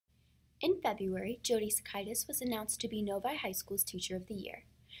In February, Jodie Sikaitis was announced to be Novi High School's Teacher of the Year.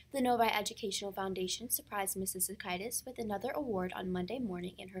 The Novi Educational Foundation surprised Mrs. Sikaitis with another award on Monday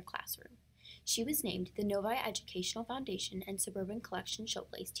morning in her classroom. She was named the Novi Educational Foundation and Suburban Collection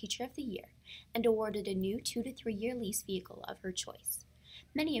Showplace Teacher of the Year and awarded a new 2 to 3 year lease vehicle of her choice.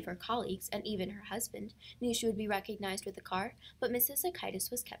 Many of her colleagues, and even her husband, knew she would be recognized with the car, but Mrs. Sikaitis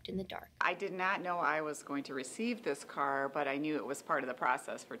was kept in the dark. I did not know I was going to receive this car, but I knew it was part of the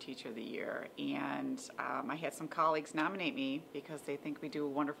process for Teacher of the Year. And I had some colleagues nominate me because they think we do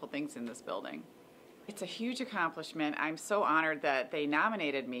wonderful things in this building. It's a huge accomplishment. I'm so honored that they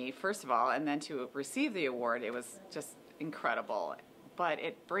nominated me, first of all, and then to receive the award. It was just incredible. But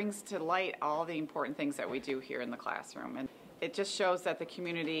it brings to light all the important things that we do here in the classroom. And it just shows that the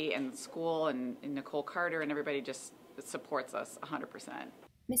community and the school and Nicole Carter and everybody just supports us 100%.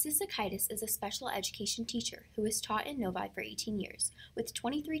 Mrs. Sikaitis is a special education teacher who has taught in Novi for 18 years, with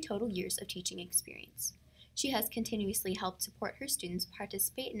 23 total years of teaching experience. She has continuously helped support her students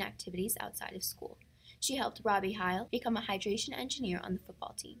participate in activities outside of school. She helped Robbie Heil become a hydration engineer on the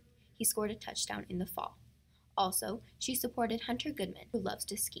football team. He scored a touchdown in the fall. Also, she supported Hunter Goodman, who loves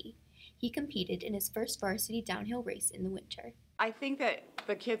to ski. He competed in his first varsity downhill race in the winter. I think that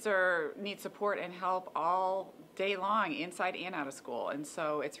the kids need support and help all day long, inside and out of school, and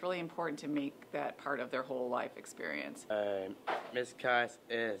so it's really important to make that part of their whole life experience. Miss Cass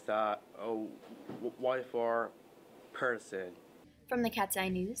is a wonderful person. From the Cat's Eye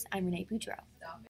News, I'm Renee Boudreau.